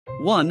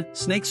1.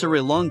 Snakes are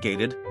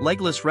elongated,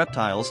 legless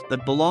reptiles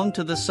that belong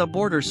to the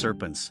suborder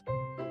serpents.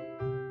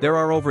 There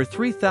are over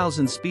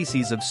 3,000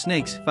 species of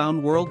snakes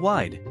found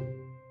worldwide.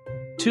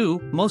 2.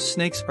 Most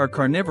snakes are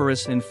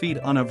carnivorous and feed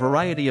on a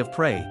variety of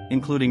prey,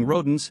 including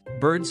rodents,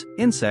 birds,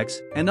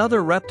 insects, and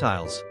other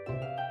reptiles.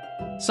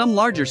 Some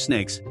larger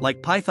snakes,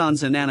 like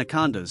pythons and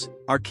anacondas,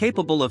 are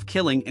capable of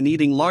killing and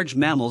eating large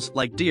mammals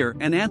like deer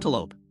and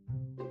antelope.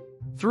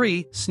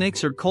 3.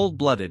 Snakes are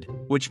cold-blooded,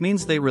 which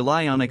means they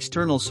rely on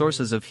external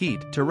sources of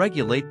heat to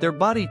regulate their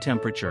body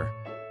temperature.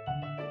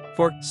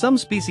 4. Some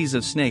species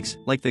of snakes,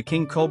 like the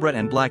king cobra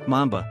and black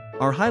mamba,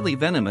 are highly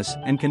venomous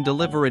and can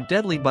deliver a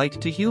deadly bite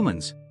to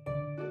humans.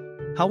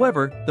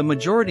 However, the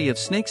majority of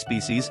snake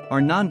species are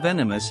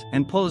non-venomous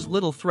and pose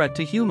little threat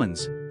to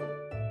humans.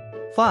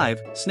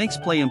 5. Snakes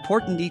play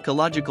important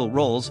ecological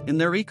roles in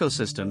their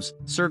ecosystems,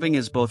 serving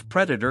as both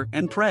predator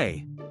and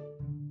prey.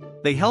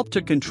 They help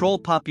to control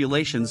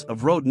populations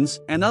of rodents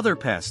and other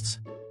pests.